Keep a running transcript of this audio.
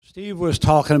Steve was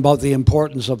talking about the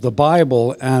importance of the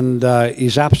Bible, and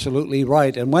he's absolutely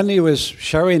right. And when he was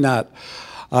sharing that,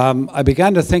 I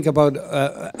began to think about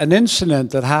an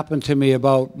incident that happened to me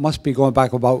must be going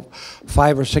back about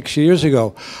 5 or 6 years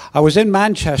ago. I was in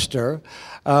Manchester.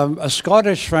 A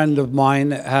Scottish friend of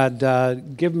mine had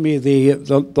given me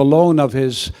the loan of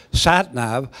his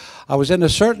sat-nav. I was in a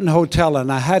certain hotel,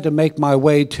 and I had to make my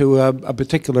way to a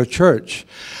particular church.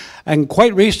 And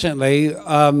quite recently,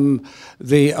 a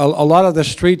lot of the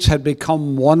streets had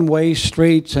become one-way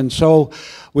streets, and so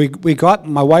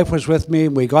my wife was with me,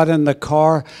 we got in the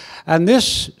car, and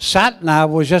this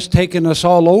sat-nav was just taking us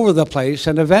all over the place,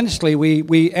 and eventually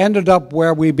we ended up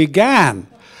where we began.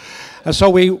 And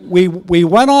so we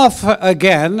went off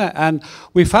again, and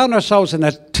we found ourselves in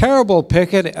a terrible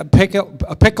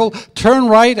pickle, turn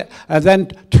right, and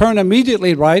then turn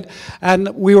immediately right. And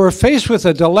we were faced with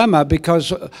a dilemma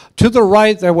because to the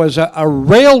right there was a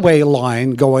railway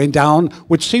line going down,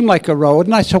 which seemed like a road.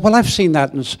 And I said, well, I've seen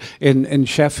that in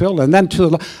Sheffield. And then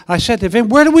I said to him,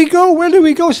 where do we go? Where do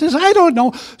we go? He says, I don't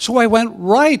know. So I went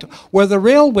right where the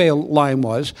railway line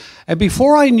was. And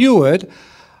before I knew it,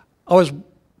 I was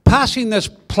passing this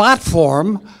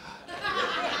platform,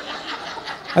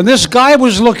 and this guy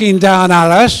was looking down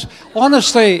at us.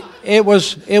 Honestly, it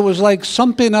was like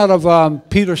something out of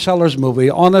Peter Sellers' movie,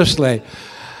 honestly.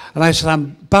 And I said,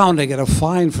 I'm bound to get a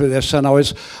fine for this. And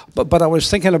but I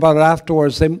was thinking about it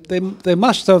afterwards. They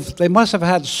must have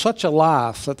had such a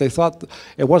laugh that they thought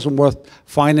it wasn't worth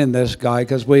fining this guy,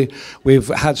 because we've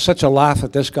had such a laugh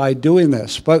at this guy doing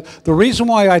this. But the reason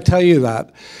why I tell you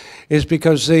that is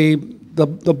because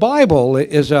the Bible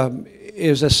is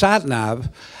a sat-nav,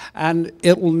 and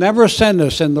it will never send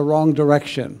us in the wrong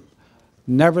direction.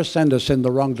 Never send us in the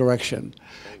wrong direction.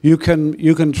 You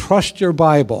can trust your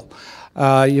Bible.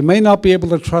 You may not be able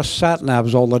to trust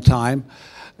sat-navs all the time,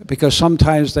 because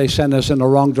sometimes they send us in the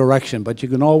wrong direction, but you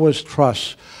can always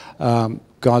trust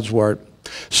God's Word.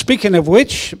 Speaking of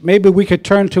which, maybe we could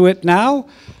turn to it now.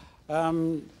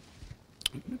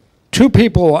 Two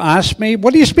people asked me,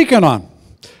 what are you speaking on?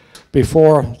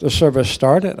 Before the service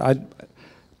started. I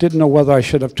didn't know whether I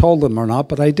should have told them or not,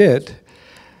 but I did.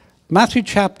 Matthew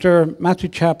chapter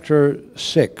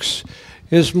 6.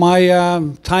 Is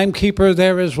my timekeeper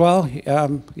there as well?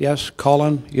 Yes,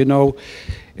 Colin. You know,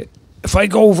 if I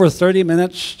go over 30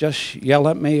 minutes, just yell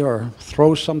at me or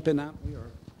throw something at me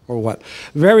or what.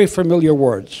 Very familiar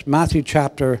words. Matthew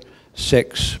chapter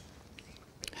 6.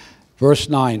 Verse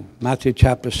 9, Matthew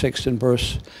chapter 6 and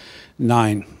verse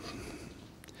 9.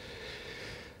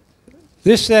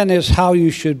 This then is how you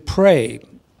should pray.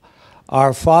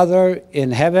 Our Father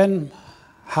in heaven,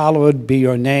 hallowed be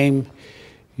your name.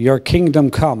 Your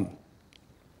kingdom come.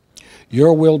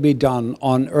 Your will be done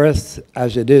on earth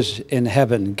as it is in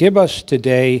heaven. Give us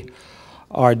today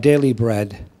our daily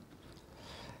bread.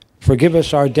 Forgive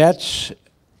us our debts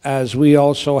as we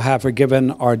also have forgiven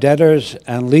our debtors,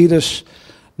 and lead us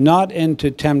not into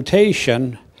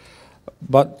temptation,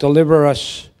 but deliver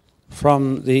us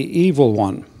from the evil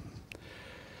one.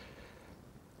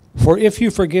 For if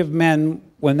you forgive men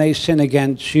when they sin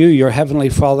against you, your heavenly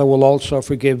Father will also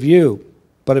forgive you.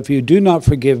 But if you do not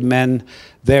forgive men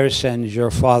their sins,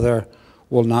 your Father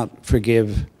will not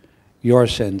forgive your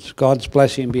sins. God's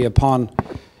blessing be upon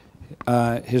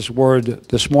His Word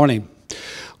this morning.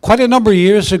 Quite a number of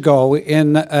years ago,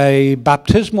 in a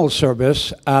baptismal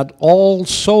service at All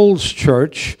Souls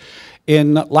Church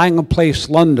in Langham Place,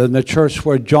 London, the church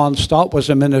where John Stott was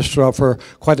a minister of for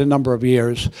quite a number of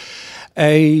years,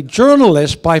 a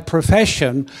journalist by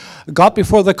profession got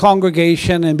before the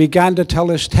congregation and began to tell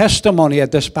his testimony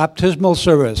at this baptismal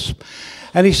service.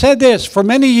 And he said this: for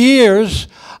many years,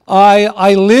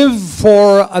 I lived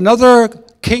for another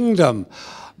kingdom.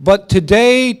 But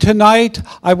tonight,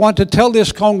 I want to tell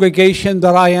this congregation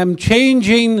that I am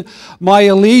changing my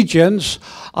allegiance.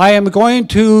 I am going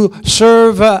to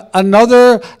serve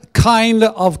another kind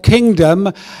of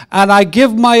kingdom, and I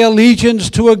give my allegiance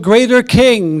to a greater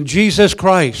king, Jesus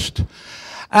Christ.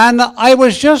 And I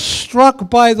was just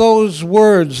struck by those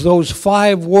words, those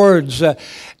 5 words,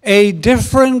 a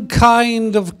different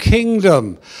kind of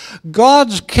kingdom.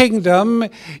 God's kingdom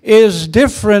is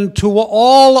different to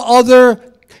all other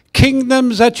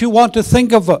kingdoms that you want to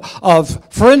think of.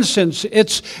 For instance,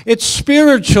 it's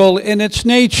spiritual in its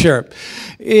nature.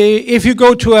 If you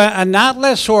go to an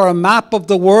atlas or a map of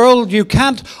the world, you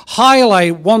can't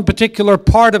highlight one particular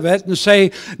part of it and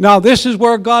say, now this is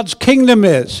where God's kingdom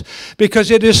is,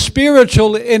 because it is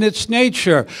spiritual in its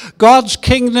nature. God's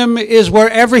kingdom is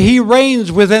wherever He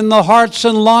reigns within the hearts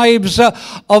and lives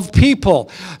of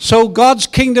people. So God's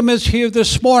kingdom is here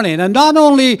this morning. And not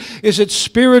only is it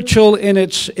spiritual in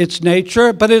its its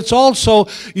nature, but it's also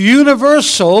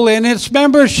universal in its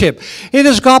membership. It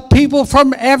has got people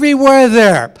from everywhere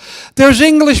there. There's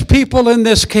English people in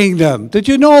this kingdom. Did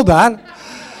you know that?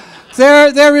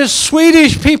 There is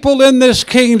Swedish people in this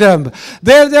kingdom.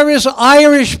 There is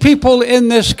Irish people in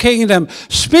this kingdom.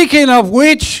 Speaking of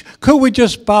which, could we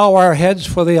just bow our heads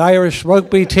for the Irish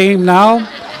rugby team now?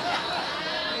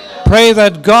 Pray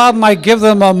that God might give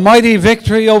them a mighty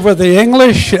victory over the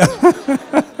English.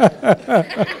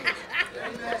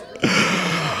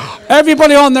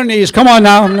 Everybody on their knees. Come on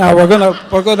now. Now we're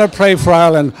gonna pray for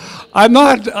Ireland.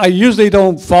 I usually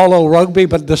don't follow rugby,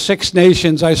 but the Six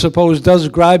Nations, I suppose, does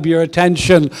grab your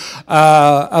attention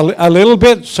a little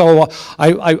bit. So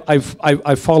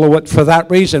I follow it for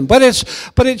that reason. But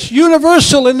it's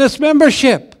universal in its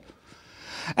membership.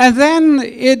 And then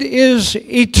it is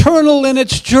eternal in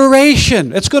its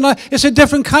duration. It's a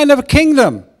different kind of a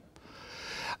kingdom.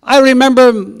 I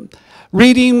remember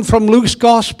reading from Luke's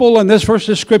Gospel, and this verse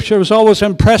of Scripture has always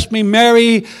impressed me.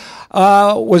 Mary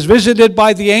was visited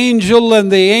by the angel, and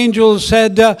the angel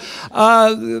said,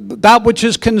 that which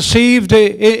is conceived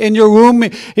in your womb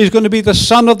is going to be the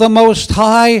Son of the Most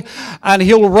High, and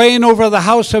he'll reign over the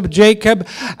house of Jacob,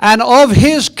 and of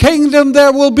his kingdom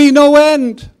there will be no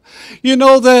end. You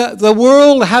know, the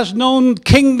world has known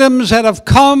kingdoms that have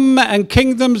come and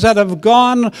kingdoms that have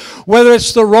gone, whether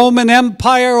it's the Roman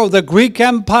Empire or the Greek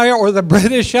Empire or the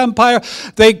British Empire.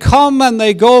 They come and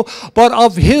they go, but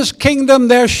of his kingdom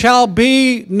there shall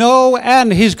be no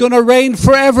end. He's going to reign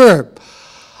forever.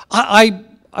 I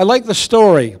like the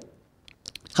story.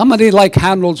 How many like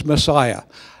Handel's Messiah?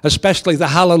 Especially the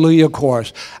Hallelujah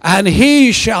chorus. And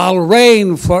he shall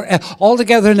reign forever. All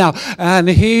together now. And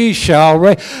he shall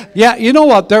reign. Yeah, you know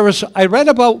what? I read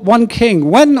about one king.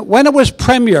 When it was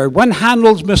premiered, when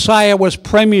Handel's Messiah was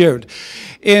premiered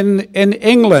in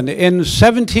England in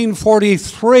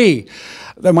 1743,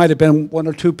 there might have been one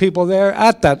or two people there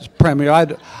at that premiere.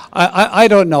 I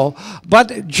don't know.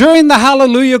 But during the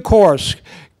Hallelujah chorus,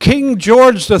 King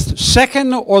George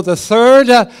II or the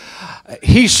Third,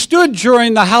 he stood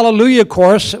during the Hallelujah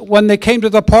chorus when they came to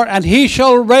the part, and he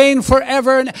shall reign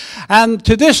forever. And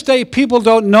to this day, people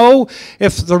don't know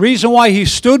if the reason why he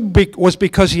stood was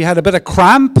because he had a bit of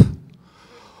cramp,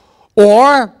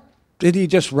 or did he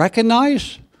just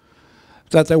recognize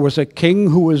that there was a king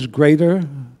who was greater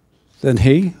than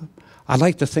he? I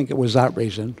like to think it was that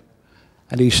reason.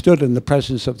 And he stood in the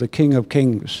presence of the King of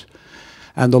Kings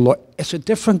and the Lord. It's a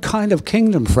different kind of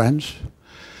kingdom, friends.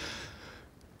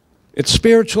 It's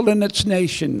spiritual in its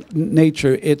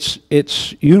nature.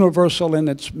 It's universal in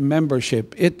its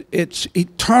membership. It's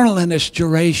eternal in its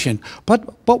duration. But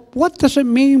what does it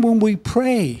mean when we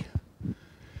pray,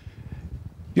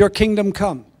 your kingdom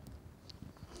come?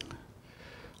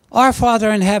 Our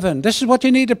Father in heaven. This is what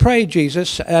you need to pray,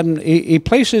 Jesus. And he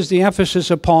places the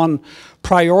emphasis upon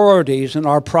priorities, and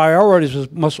our priorities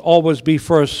must always be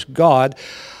first God.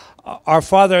 Our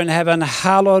Father in heaven,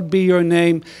 hallowed be your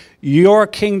name. Your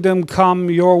kingdom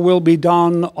come, your will be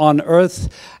done on earth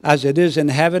as it is in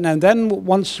heaven. And then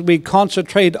once we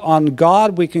concentrate on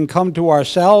God, we can come to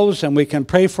ourselves and we can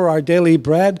pray for our daily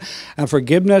bread and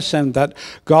forgiveness, and that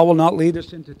God will not lead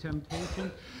us into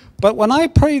temptation. But when I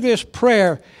pray this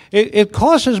prayer, it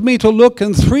causes me to look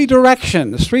in three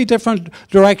different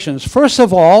directions. First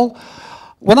of all,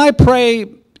 when I pray,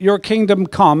 your kingdom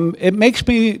come, it makes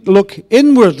me look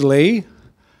inwardly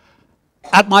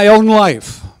at my own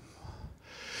life.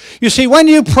 You see, when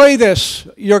you pray this,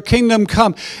 your kingdom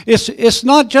come, it's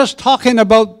not just talking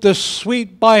about the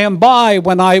sweet by and by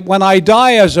when I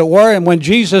die, as it were, and when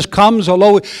Jesus comes,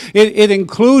 although it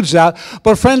includes that.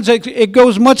 But friends, it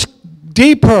goes much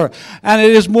deeper, and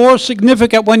it is more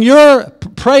significant. When you're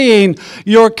praying,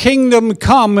 your kingdom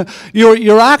come,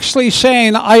 you're actually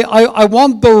saying, I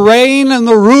want the reign and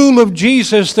the rule of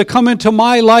Jesus to come into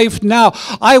my life now.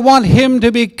 I want him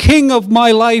to be king of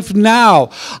my life now.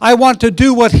 I want to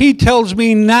do what he tells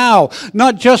me now,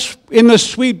 not just in the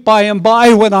sweet by and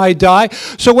by when I die.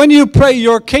 So when you pray,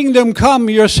 your kingdom come,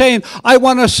 you're saying, I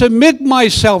want to submit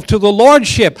myself to the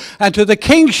lordship and to the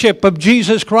kingship of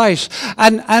Jesus Christ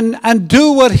and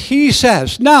do what he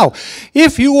says. Now,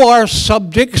 if you are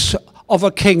subjects of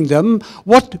a kingdom,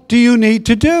 what do you need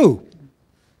to do?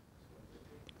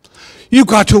 You've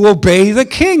got to obey the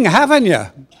king, haven't you?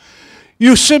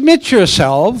 You submit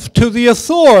yourself to the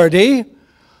authority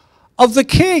of the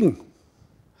king.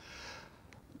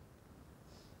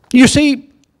 You see,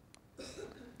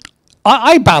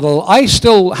 how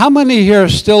many here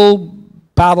still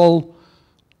battle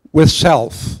with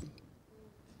self?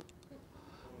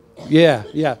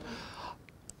 Yeah.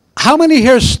 How many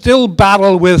here still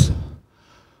battle with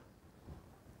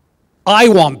I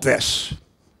want this.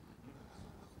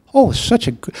 Oh, such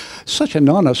an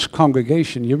honest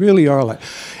congregation. You really are like,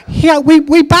 yeah,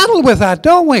 we battle with that,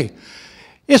 don't we?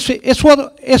 It's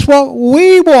what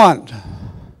we want.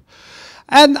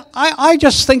 And I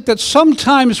just think that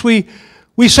sometimes we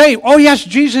say, oh yes,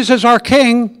 Jesus is our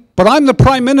king, but I'm the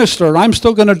prime minister and I'm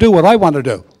still going to do what I want to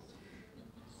do.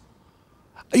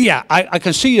 Yeah, I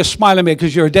can see you smiling at me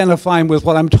because you're identifying with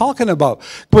what I'm talking about.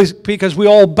 Because we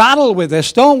all battle with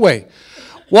this, don't we?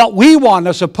 What we want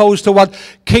as opposed to what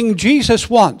King Jesus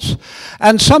wants.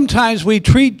 And sometimes we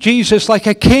treat Jesus like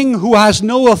a king who has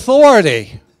no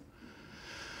authority.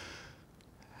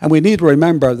 And we need to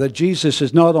remember that Jesus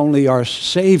is not only our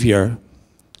Savior,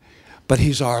 but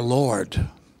He's our Lord.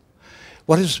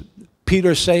 What does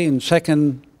Peter say in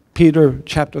 2 Peter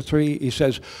chapter 3? He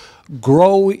says,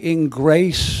 grow in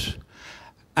grace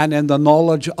and in the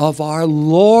knowledge of our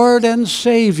Lord and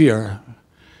Savior,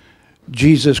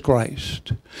 Jesus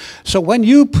Christ. So when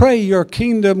you pray, your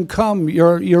kingdom come,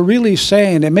 you're really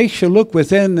saying, it makes you look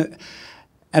within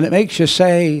and it makes you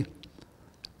say,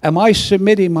 am I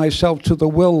submitting myself to the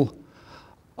will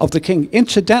of the king?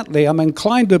 Incidentally, I'm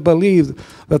inclined to believe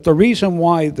that the reason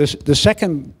why the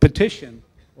second petition,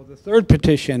 or the third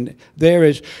petition there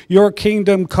is, your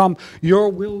kingdom come, your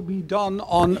will be done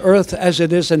on earth as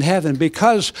it is in heaven.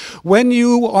 Because when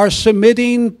you are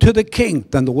submitting to the king,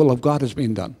 then the will of God is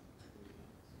being done.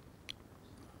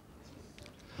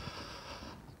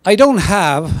 I don't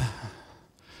have,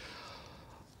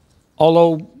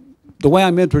 although the way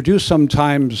I'm introduced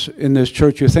sometimes in this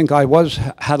church, you think I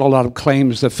had a lot of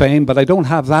claims to fame, but I don't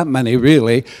have that many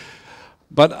really.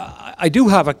 But I do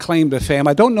have a claim to fame.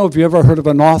 I don't know if you ever heard of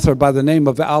an author by the name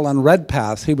of Alan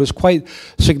Redpath. He was quite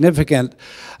significant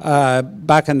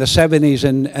back in the 70s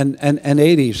and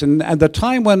 80s. And at the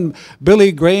time when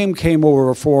Billy Graham came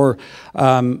over for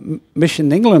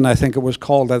Mission England, I think it was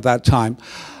called at that time,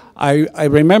 I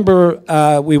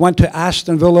remember we went to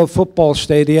Aston Villa Football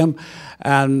Stadium,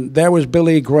 and there was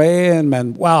Billy Graham,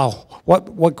 and wow,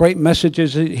 what great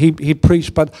messages he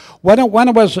preached. But when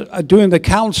I was doing the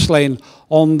counseling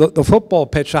on the football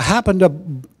pitch, I happened to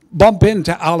bump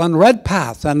into Alan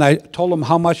Redpath, and I told him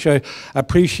how much I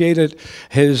appreciated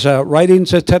his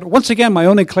writings, etc. Once again, my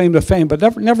only claim to fame, but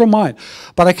never mind.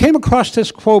 But I came across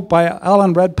this quote by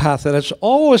Alan Redpath that has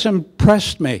always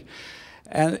impressed me.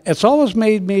 And it's always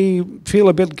made me feel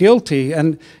a bit guilty.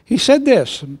 And he said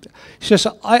this. He says,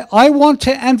 I want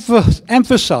to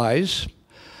emphasize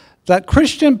that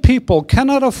Christian people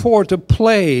cannot afford to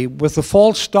play with the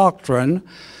false doctrine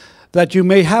that you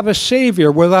may have a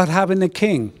Savior without having a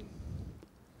King.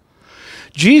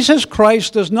 Jesus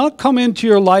Christ does not come into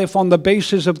your life on the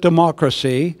basis of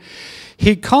democracy.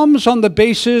 He comes on the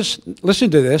basis, listen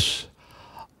to this,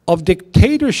 of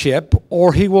dictatorship,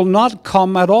 or he will not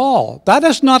come at all. That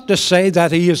is not to say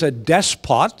that he is a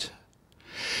despot.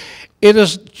 It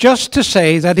is just to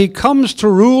say that he comes to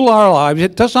rule our lives.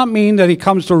 It does not mean that he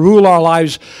comes to rule our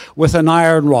lives with an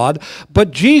iron rod,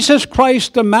 but Jesus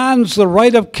Christ demands the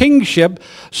right of kingship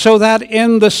so that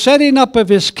in the setting up of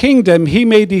his kingdom, he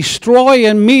may destroy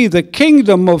in me the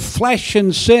kingdom of flesh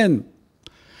and sin.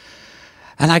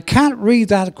 And I can't read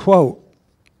that quote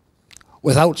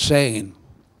without saying,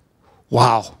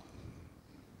 wow,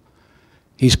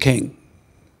 he's king.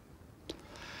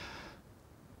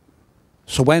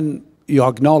 So when you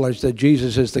acknowledge that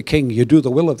Jesus is the king, you do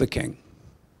the will of the king.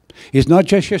 He's not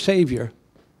just your Savior,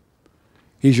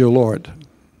 he's your Lord.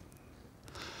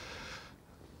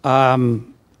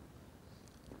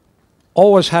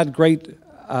 Always had great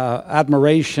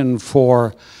admiration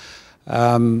for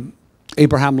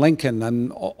Abraham Lincoln,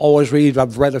 and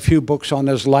I've read a few books on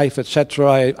his life,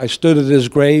 etc. I stood at his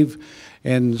grave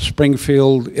in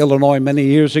Springfield, Illinois many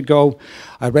years ago.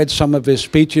 I read some of his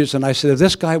speeches, and I said, if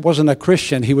this guy wasn't a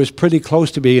Christian, he was pretty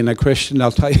close to being a Christian,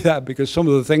 I'll tell you that, because some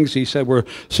of the things he said were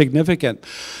significant.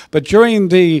 But during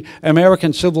the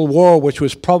American Civil War, which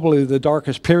was probably the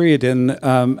darkest period in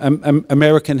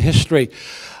American history,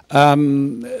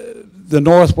 the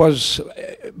North was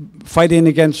fighting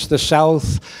against the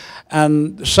South,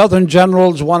 and Southern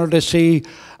generals wanted to see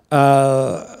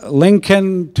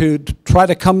Lincoln to try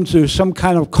to come to some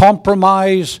kind of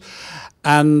compromise,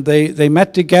 and they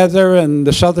met together, and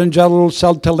the Southern generals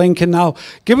said to Lincoln, now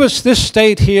give us this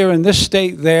state here and this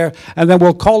state there, and then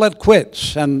we'll call it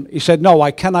quits. And he said, no,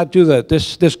 I cannot do that.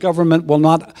 This government will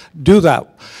not do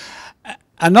that.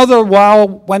 Another while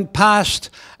went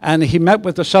past, and he met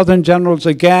with the Southern generals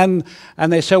again,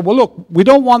 and they said, well, look, we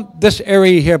don't want this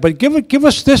area here, but give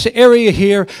us this area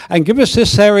here, and give us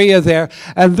this area there,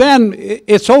 and then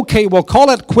it's okay, we'll call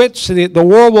it quits, the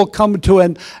war will come to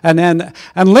an end.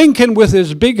 And Lincoln, with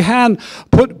his big hand,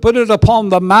 put it upon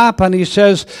the map, and he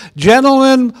says,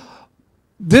 gentlemen,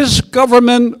 this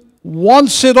government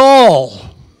wants it all.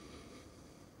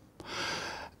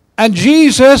 And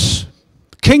Jesus,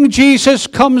 King Jesus,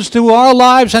 comes to our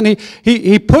lives, and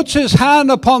he puts his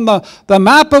hand upon the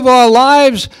map of our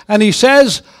lives, and he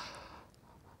says,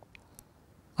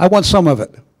 I want some of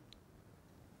it.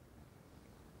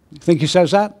 You think he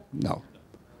says that? No.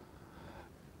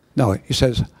 No, he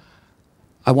says,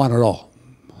 I want it all.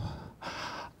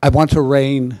 I want to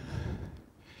reign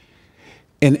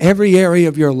in every area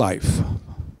of your life.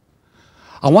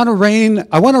 I want to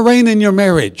reign in your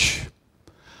marriage.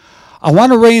 I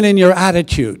want to reign in your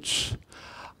attitudes.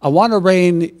 I want to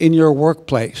reign in your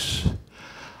workplace.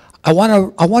 I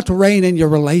want to reign in your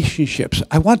relationships.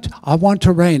 I want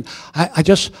to reign.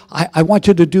 I want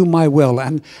you to do my will.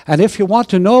 And if you want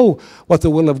to know what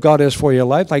the will of God is for your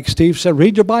life, like Steve said,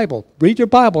 read your Bible. Read your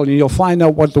Bible, and you'll find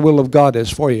out what the will of God is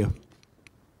for you.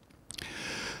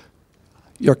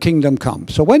 Your kingdom come.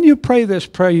 So when you pray this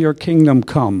prayer, your kingdom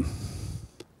come,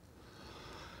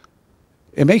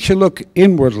 it makes you look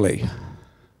inwardly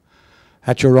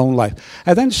at your own life.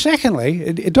 And then secondly,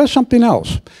 it does something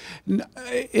else.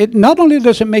 It not only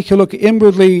does it make you look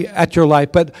inwardly at your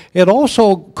life, but it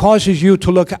also causes you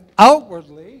to look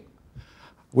outwardly.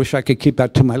 Wish I could keep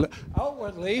that to my lips.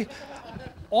 Outwardly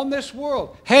on this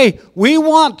world. Hey, we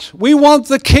want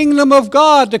the kingdom of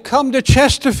God to come to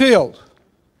Chesterfield.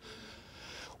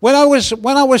 When I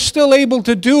was still able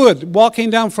to do it,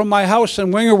 walking down from my house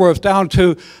in Wingerworth down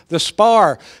to the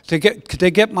Spar to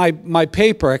get my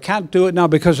paper. I can't do it now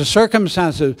because of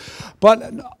circumstances.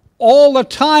 But all the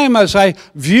time as I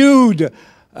viewed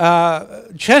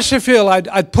Chesterfield,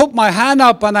 I'd put my hand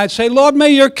up and I'd say, Lord,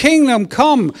 may your kingdom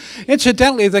come.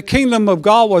 Incidentally, the kingdom of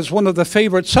God was one of the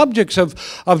favorite subjects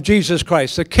of Jesus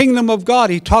Christ. The kingdom of God.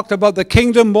 He talked about the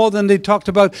kingdom more than he talked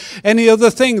about any other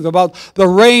thing, about the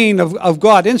reign of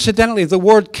God. Incidentally, the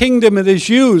word kingdom, it is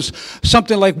used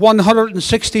something like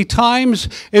 160 times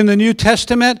in the New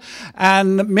Testament,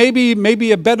 and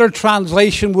maybe a better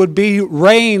translation would be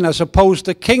reign as opposed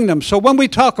to kingdom. So when we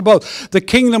talk about the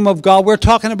kingdom of God, we're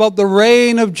talking about the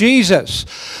reign of Jesus,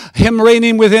 him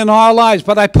reigning within our lives.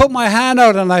 But I put my hand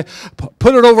out and I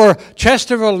put it over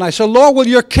Chesterfield, and I said, Lord, will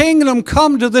your kingdom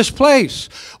come to this place?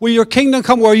 Will your kingdom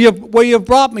come where you've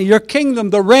brought me? Your kingdom,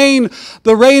 the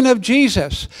reign of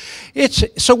Jesus.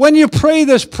 So when you pray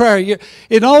this prayer,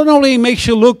 it not only makes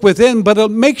you look within, but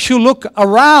it makes you look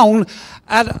around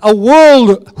at a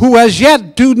world who as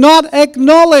yet do not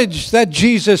acknowledge that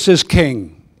Jesus is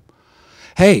king.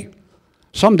 Hey,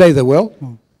 someday they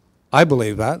will. I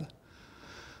believe that.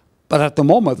 But at the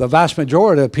moment, the vast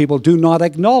majority of people do not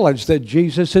acknowledge that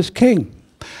Jesus is king.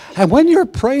 And when you're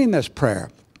praying this prayer,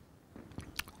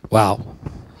 wow,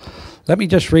 let me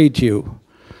just read to you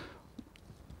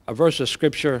a verse of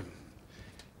scripture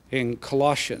in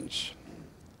Colossians.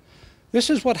 This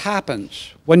is what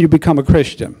happens when you become a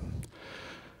Christian.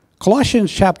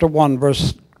 Colossians chapter 1,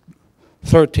 verse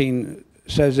 13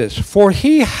 says this, for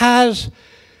he has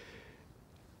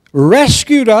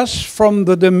rescued us from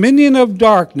the dominion of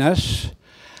darkness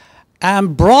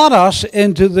and brought us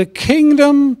into the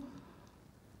kingdom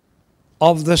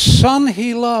of the Son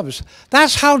he loves.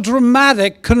 That's how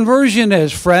dramatic conversion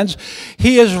is, friends.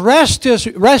 He has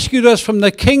rescued us from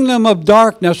the kingdom of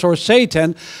darkness, or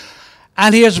Satan,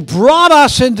 and he has brought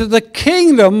us into the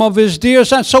kingdom of his dear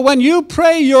Son. So when you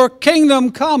pray, your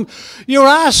kingdom come, you're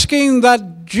asking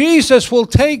that Jesus will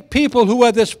take people who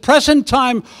at this present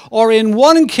time are in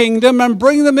one kingdom and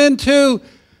bring them into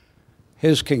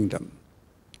his kingdom.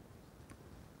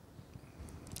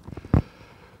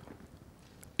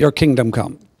 Your kingdom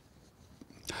come.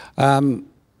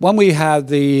 When we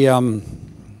had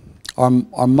our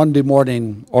Monday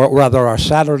morning, or rather our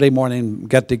Saturday morning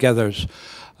get-togethers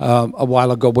a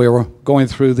while ago, we were going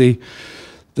through the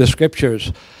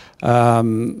scriptures. I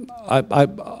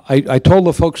told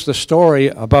the folks the story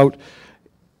about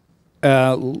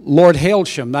Lord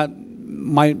Hailsham. That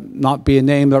might not be a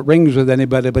name that rings with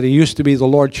anybody, but he used to be the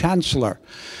Lord Chancellor.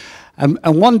 And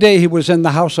one day he was in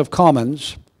the House of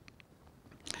Commons,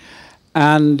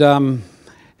 and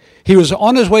he was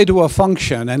on his way to a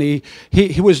function, and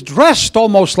he was dressed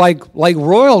almost like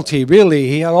royalty, really.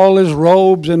 He had all his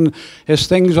robes and his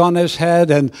things on his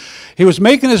head, and he was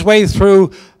making his way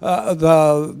through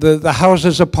the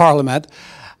Houses of Parliament.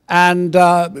 And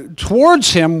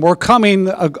towards him were coming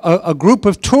a group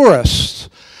of tourists.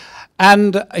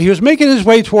 And he was making his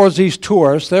way towards these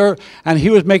tourists there, and he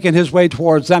was making his way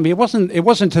towards them. It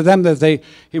wasn't to them that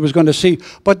he was going to see.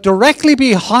 But directly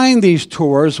behind these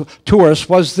tourists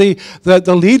was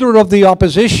the leader of the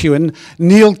opposition,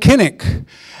 Neil Kinnock.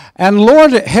 And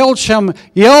Lord Hailsham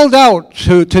yelled out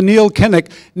to Neil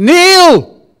Kinnock,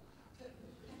 "Neil!"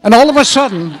 And all of a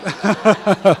sudden,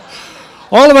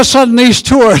 these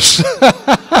tourists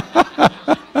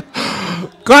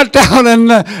got down and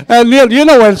Neil, you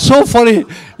know, it's so funny.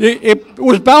 It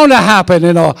was bound to happen,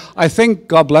 you know. I think,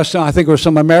 God bless them, I think it was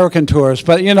some American tourists,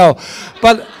 but, you know,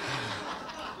 but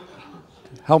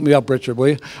help me up, Richard, will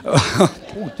you?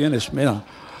 Oh, goodness, man.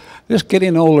 This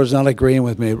getting older is not agreeing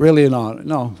with me, really not.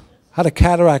 No. Had a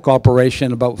cataract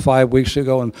operation about 5 weeks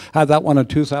ago and had that one in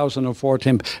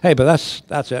 2014. Hey, but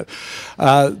that's it.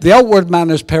 The outward man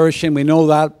is perishing, we know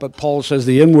that, but Paul says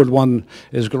the inward one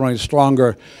is growing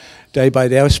stronger day by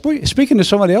day. I was speaking to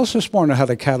somebody else this morning who had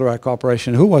a cataract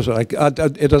operation. Who was it?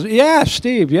 Yeah,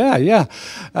 Steve, yeah.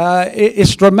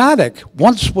 It's dramatic.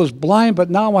 Once was blind, but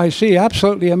now I see.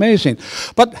 Absolutely amazing.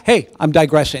 But hey, I'm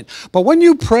digressing. But when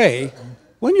you pray,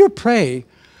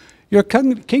 your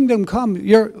kingdom come,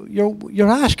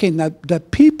 you're asking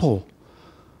that people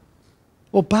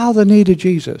will bow the knee to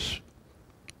Jesus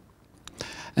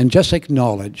and just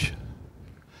acknowledge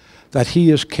that he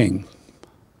is king.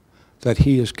 That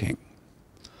he is king.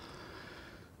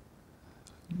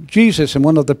 Jesus, in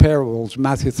one of the parables,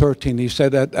 Matthew 13, he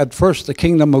said that at first the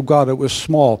kingdom of God, it was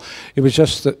small. It was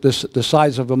just the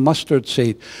size of a mustard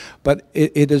seed. But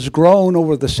it has grown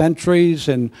over the centuries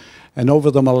and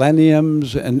over the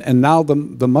millenniums, and now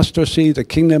the mustard seed, the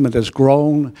kingdom, it has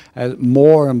grown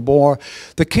more and more.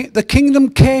 The kingdom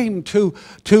came to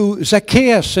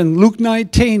Zacchaeus in Luke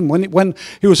 19 when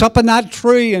he was up in that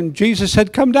tree, and Jesus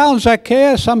said, "Come down,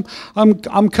 Zacchaeus.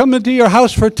 I'm coming to your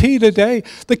house for tea today."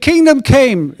 The kingdom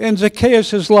came in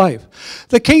Zacchaeus' life.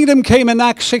 The kingdom came in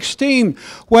Acts 16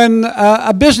 when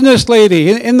a business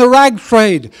lady in the rag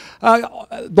trade,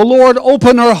 the Lord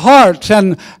opened her heart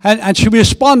and she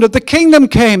responded. The kingdom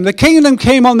came. The kingdom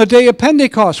came on the day of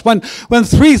Pentecost when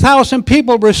 3,000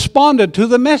 people responded to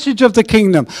the message of the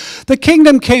kingdom. The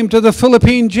kingdom came to the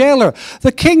Philippine jailer.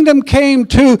 The kingdom came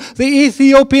to the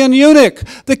Ethiopian eunuch.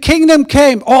 The kingdom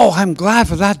came. Oh, I'm glad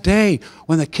for that day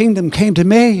when the kingdom came to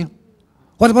me.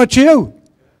 What about you?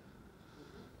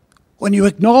 When you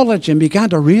acknowledge and began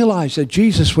to realize that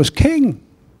Jesus was king.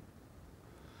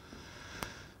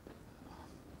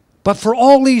 But for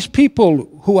all these people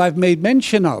who I've made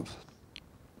mention of,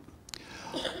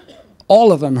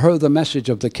 all of them heard the message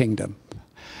of the kingdom.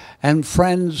 And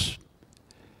friends,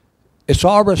 it's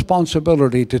our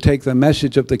responsibility to take the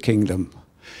message of the kingdom.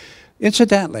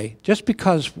 Incidentally, just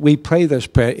because we pray this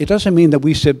prayer, it doesn't mean that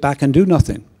we sit back and do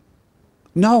nothing.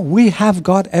 No, we have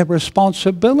got a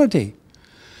responsibility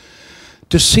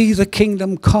to see the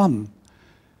kingdom come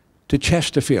to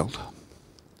Chesterfield.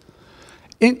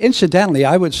 Incidentally,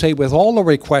 I would say with all the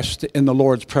requests in the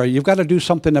Lord's Prayer, you've got to do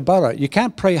something about it. You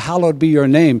can't pray, "Hallowed be your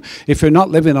name," if you're not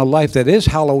living a life that is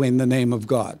hallowing the name of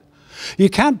God. You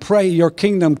can't pray, "Your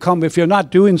kingdom come," if you're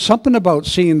not doing something about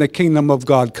seeing the kingdom of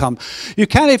God come. You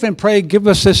can't even pray, "Give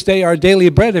us this day our daily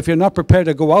bread," if you're not prepared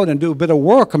to go out and do a bit of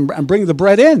work and bring the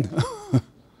bread in. It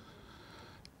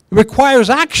requires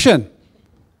action.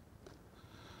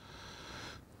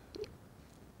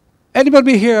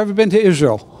 Anybody here ever been to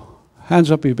Israel? Hands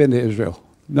up, you've been to Israel.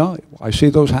 No? I see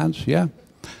those hands, yeah.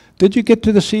 Did you get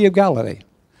to the Sea of Galilee?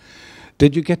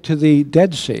 Did you get to the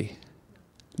Dead Sea?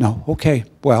 No, okay,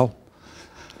 well.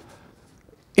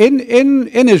 In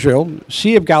Israel,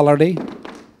 Sea of Galilee,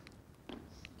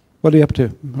 what are you up to?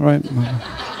 All right.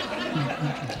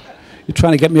 You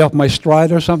trying to get me off my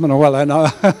stride or something? Or well, I know.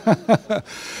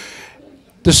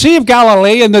 The Sea of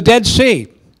Galilee and the Dead Sea.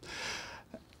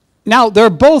 Now, they're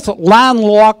both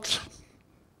landlocked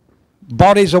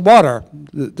bodies of water,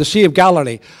 the Sea of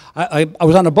Galilee. I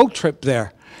was on a boat trip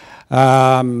there.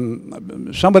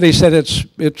 Somebody said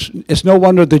it's no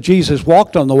wonder that Jesus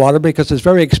walked on the water because it's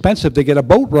very expensive to get a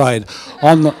boat ride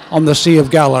on the Sea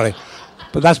of Galilee.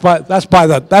 But that's by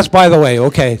the way.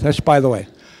 Okay, that's by the way.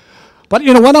 But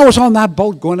you know, when I was on that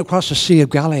boat going across the Sea of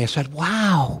Galilee, I said,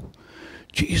 "Wow,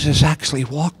 Jesus actually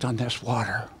walked on this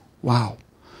water. Wow."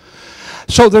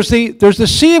 So there's the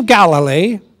Sea of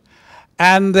Galilee,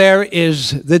 and there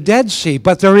is the Dead Sea,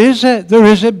 but there is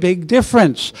a big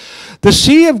difference. The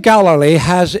Sea of Galilee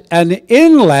has an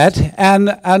inlet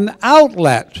and an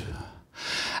outlet,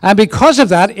 and because of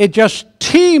that, it just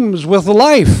teems with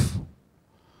life.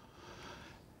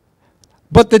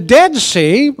 But the Dead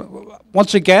Sea,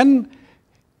 once again,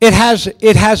 it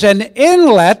has an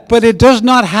inlet, but it does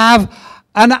not have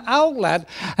an outlet.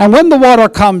 And when the water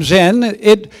comes in,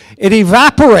 it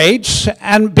evaporates,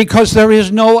 and because there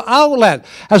is no outlet.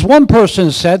 As one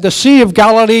person said, the Sea of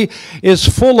Galilee is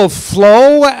full of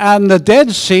flow, and the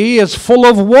Dead Sea is full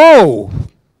of woe,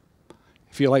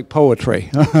 if you like poetry.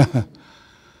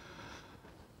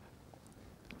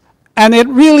 And it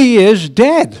really is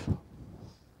dead.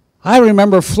 I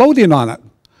remember floating on it.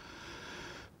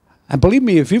 And believe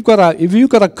me, if you've got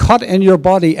a cut in your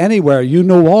body anywhere, you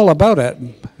know all about it.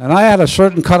 And I had a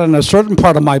certain cut in a certain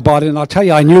part of my body, and I'll tell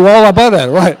you, I knew all about it,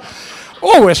 right?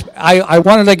 Oh, I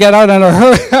wanted to get out in a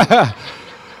hurry.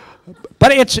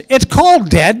 But it's called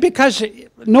dead because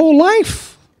no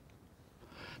life.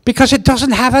 Because it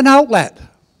doesn't have an outlet.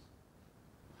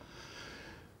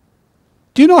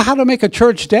 Do you know how to make a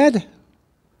church dead?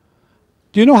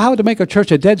 Do you know how to make a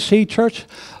church a Dead Sea church?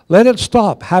 Let it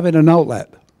stop having an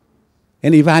outlet.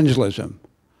 In evangelism,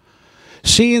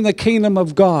 seeing the kingdom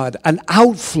of God, an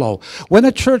outflow. When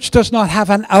a church does not have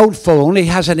an outflow, only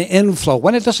has an inflow,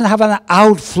 when it doesn't have an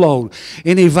outflow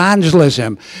in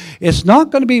evangelism, it's not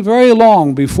going to be very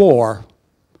long before,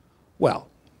 well,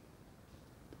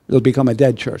 it'll become a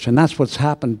dead church. And that's what's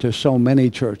happened to so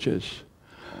many churches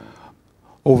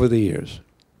over the years.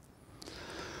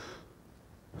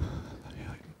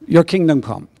 Your kingdom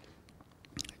come.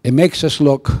 It makes us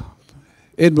look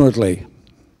inwardly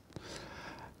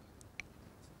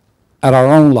at our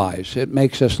own lives. It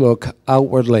makes us look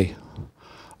outwardly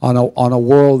on a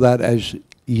world that as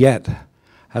yet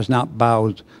has not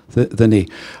bowed the knee.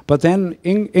 But then,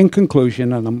 in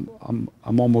conclusion, and I'm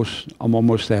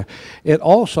almost there. It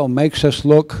also makes us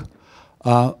look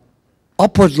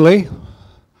upwardly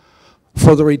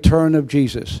for the return of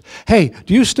Jesus. Hey,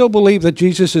 do you still believe that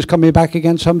Jesus is coming back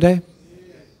again someday?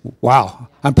 Wow.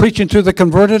 I'm preaching to the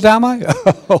converted, am I?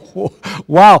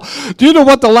 Wow. Do you know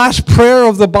what the last prayer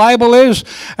of the Bible is?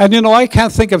 And you know, I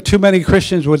can't think of too many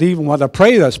Christians would even want to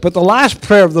pray this, but the last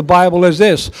prayer of the Bible is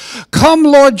this: "Come,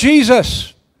 Lord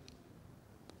Jesus."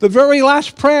 The very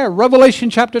last prayer, Revelation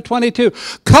chapter 22.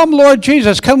 Come, Lord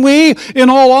Jesus. Can we, in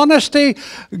all honesty,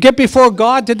 get before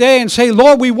God today and say,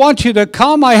 Lord, we want you to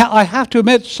come? I have to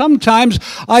admit, sometimes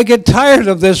I get tired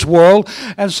of this world,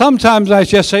 and sometimes I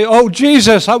just say, oh,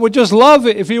 Jesus, I would just love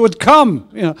it if you would come.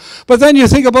 You know. But then you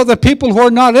think about the people who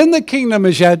are not in the kingdom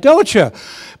as yet, don't you?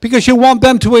 Because you want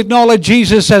them to acknowledge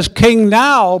Jesus as King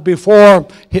now before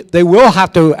they will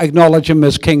have to acknowledge him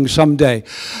as King someday.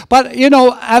 But, you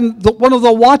know, and one of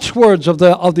the watchwords of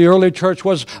the early church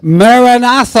was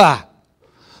Maranatha.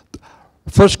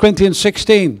 1 Corinthians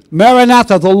 16.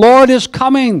 Maranatha, the Lord is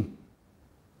coming.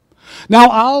 Now,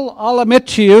 I'll admit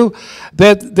to you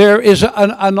that there is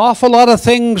an awful lot of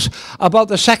things about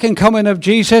the second coming of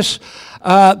Jesus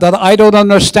that I don't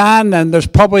understand, and there's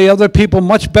probably other people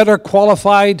much better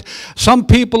qualified. Some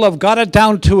people have got it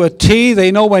down to a T.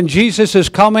 They know when Jesus is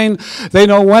coming. They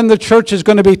know when the church is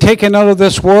going to be taken out of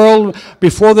this world,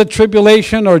 before the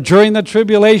tribulation or during the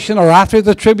tribulation or after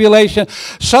the tribulation.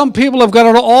 Some people have got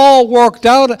it all worked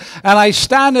out, and I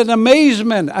stand in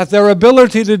amazement at their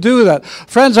ability to do that.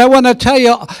 Friends, I want to tell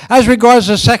you, as regards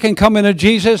the second coming of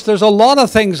Jesus, there's a lot of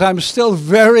things I'm still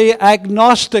very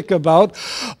agnostic about,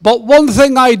 but one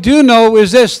thing I do know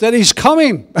is this, that he's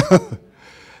coming,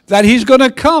 that he's going to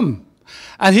come,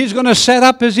 and he's going to set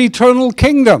up his eternal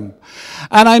kingdom.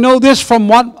 And I know this from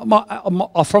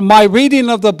my reading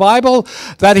of the Bible,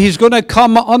 that he's going to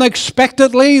come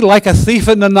unexpectedly, like a thief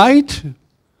in the night.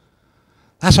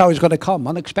 That's how he's going to come,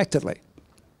 unexpectedly.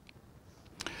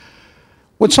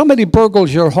 When somebody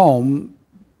burgles your home,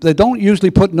 they don't usually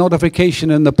put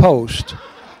notification in the post.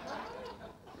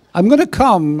 I'm going to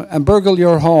come and burgle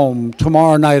your home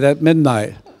tomorrow night at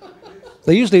midnight.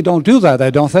 They usually don't do that, I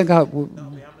don't think.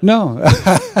 No.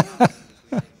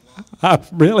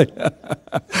 Really?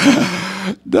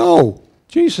 No.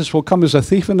 Jesus will come as a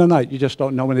thief in the night. You just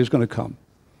don't know when he's going to come.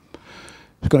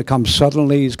 He's going to come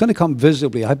suddenly. He's going to come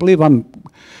visibly. I believe I'm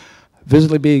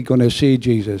visibly going to see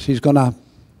Jesus. He's going to,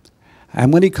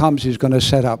 and when he comes, he's going to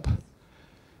set up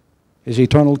his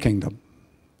eternal kingdom.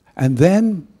 And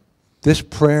then this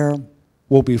prayer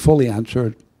will be fully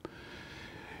answered.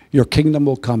 Your kingdom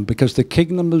will come, because the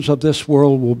kingdoms of this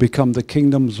world will become the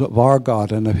kingdoms of our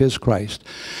God and of his Christ.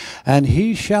 And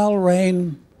he shall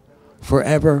reign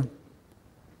forever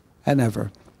and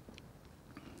ever.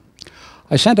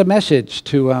 I sent a message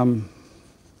to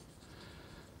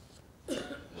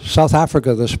South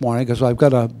Africa this morning, because I've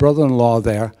got a brother-in-law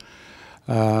there.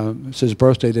 It's his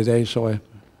birthday today, so I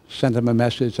sent him a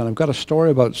message, and I've got a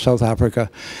story about South Africa.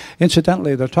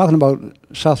 Incidentally, they're talking about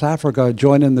South Africa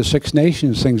joining the Six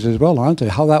Nations things as well, aren't they?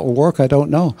 How that will work, I don't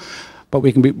know. But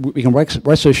we can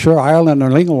rest assured Ireland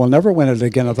and England will never win it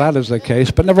again if that is the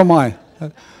case, but never mind.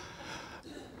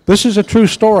 This is a true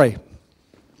story.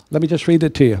 Let me just read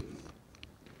it to you.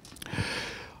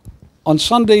 On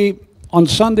Sunday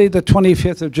the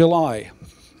 25th of July,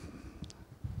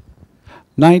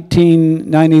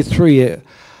 1993,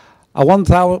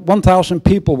 1,000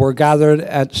 people were gathered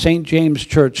at St. James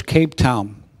Church, Cape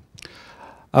Town.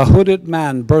 A hooded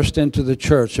man burst into the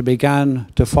church and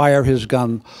began to fire his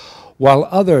gun, while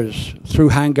others threw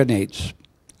hand grenades.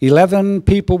 11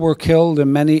 people were killed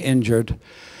and many injured.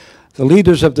 The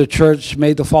leaders of the church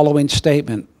made the following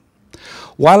statement: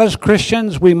 while as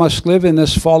Christians we must live in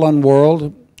this fallen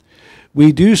world,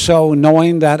 we do so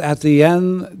knowing that at the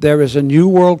end there is a new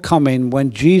world coming when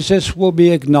Jesus will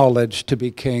be acknowledged to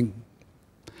be King.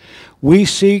 We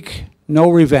seek no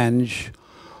revenge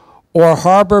or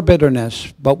harbor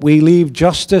bitterness, but we leave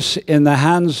justice in the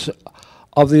hands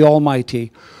of the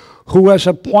Almighty, who has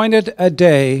appointed a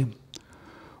day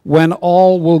when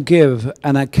all will give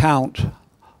an account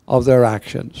of their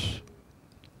actions.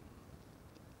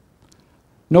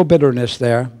 No bitterness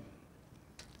there,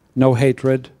 no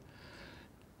hatred.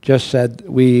 Just said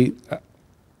we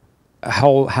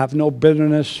have no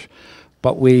bitterness,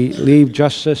 but we leave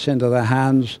justice into the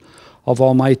hands of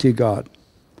Almighty God,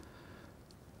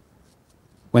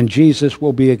 when Jesus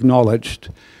will be acknowledged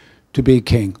to be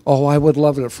King. Oh, I would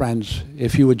love it, friends,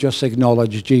 if you would just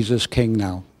acknowledge Jesus King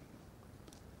now.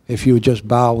 If you would just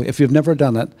bow, if you've never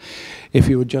done it, if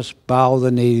you would just bow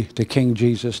the knee to King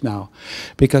Jesus now.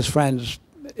 Because, friends,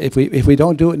 if we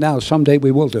don't do it now, someday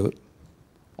we will do it.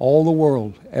 All the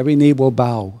world, every knee will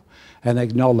bow and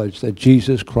acknowledge that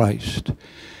Jesus Christ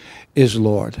is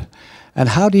Lord. And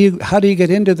how do you get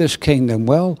into this kingdom?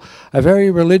 Well, a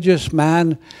very religious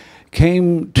man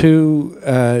came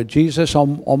to Jesus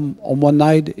on one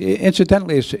night.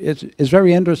 Incidentally, it's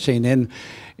very interesting.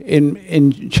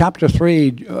 In chapter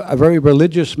 3, a very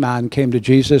religious man came to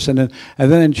Jesus, and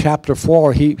then in chapter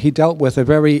 4, he dealt with a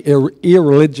very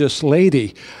irreligious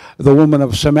lady, the woman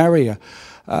of Samaria.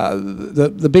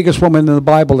 The biggest woman in the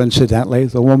Bible, incidentally,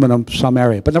 the woman of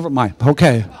Samaria. But never mind.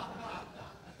 Okay.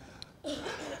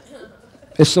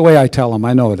 It's the way I tell them.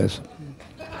 I know it is.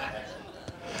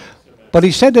 But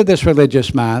he said to this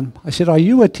religious man, I said, are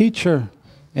you a teacher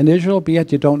in Israel, but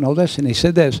yet you don't know this? And he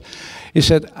said this. He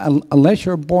said, unless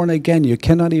you're born again, you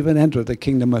cannot even enter the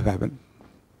kingdom of heaven.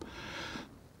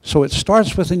 So it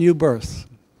starts with a new birth.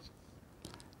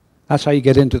 That's how you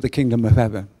get into the kingdom of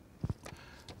heaven.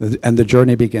 And the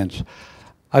journey begins.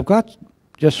 I've got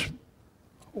just,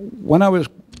 when I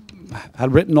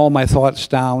had written all my thoughts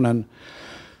down, and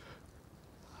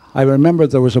I remember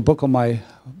there was a book on my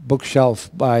bookshelf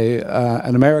by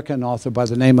an American author by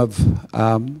the name of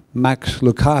Max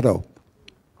Lucado,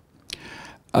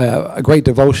 a great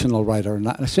devotional writer. And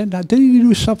I said, now, didn't you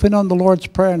do something on the Lord's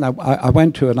Prayer? And I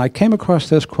went to it, and I came across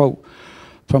this quote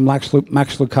from Max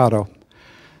Lucado.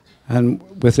 And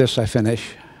with this I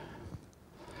finish.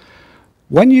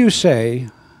 When you say,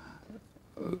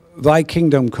 thy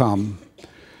kingdom come,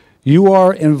 you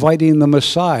are inviting the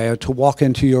Messiah to walk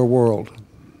into your world.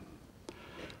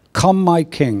 Come, my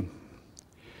King.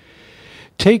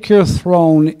 Take your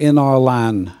throne in our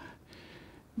land.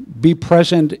 Be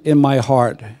present in my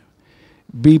heart.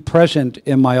 Be present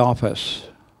in my office.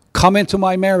 Come into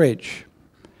my marriage.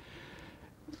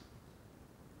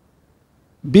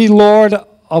 Be Lord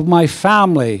of my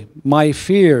family, my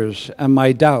fears, and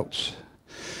my doubts.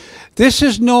 This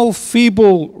is no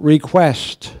feeble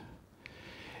request.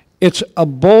 It's a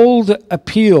bold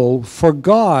appeal for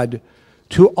God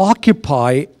to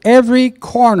occupy every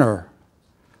corner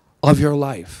of your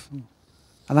life.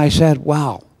 And I said,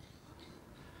 wow.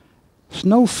 It's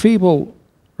no feeble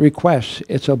request.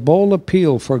 It's a bold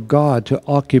appeal for God to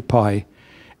occupy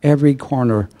every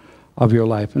corner of your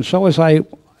life. And so as I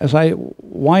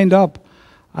wind up,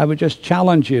 I would just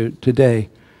challenge you today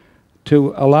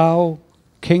to allow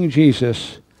King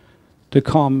Jesus to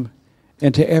come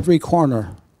into every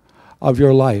corner of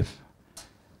your life.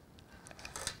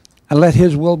 And let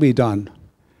his will be done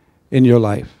in your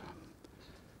life.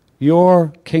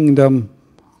 Your kingdom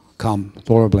come.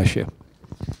 Lord bless you.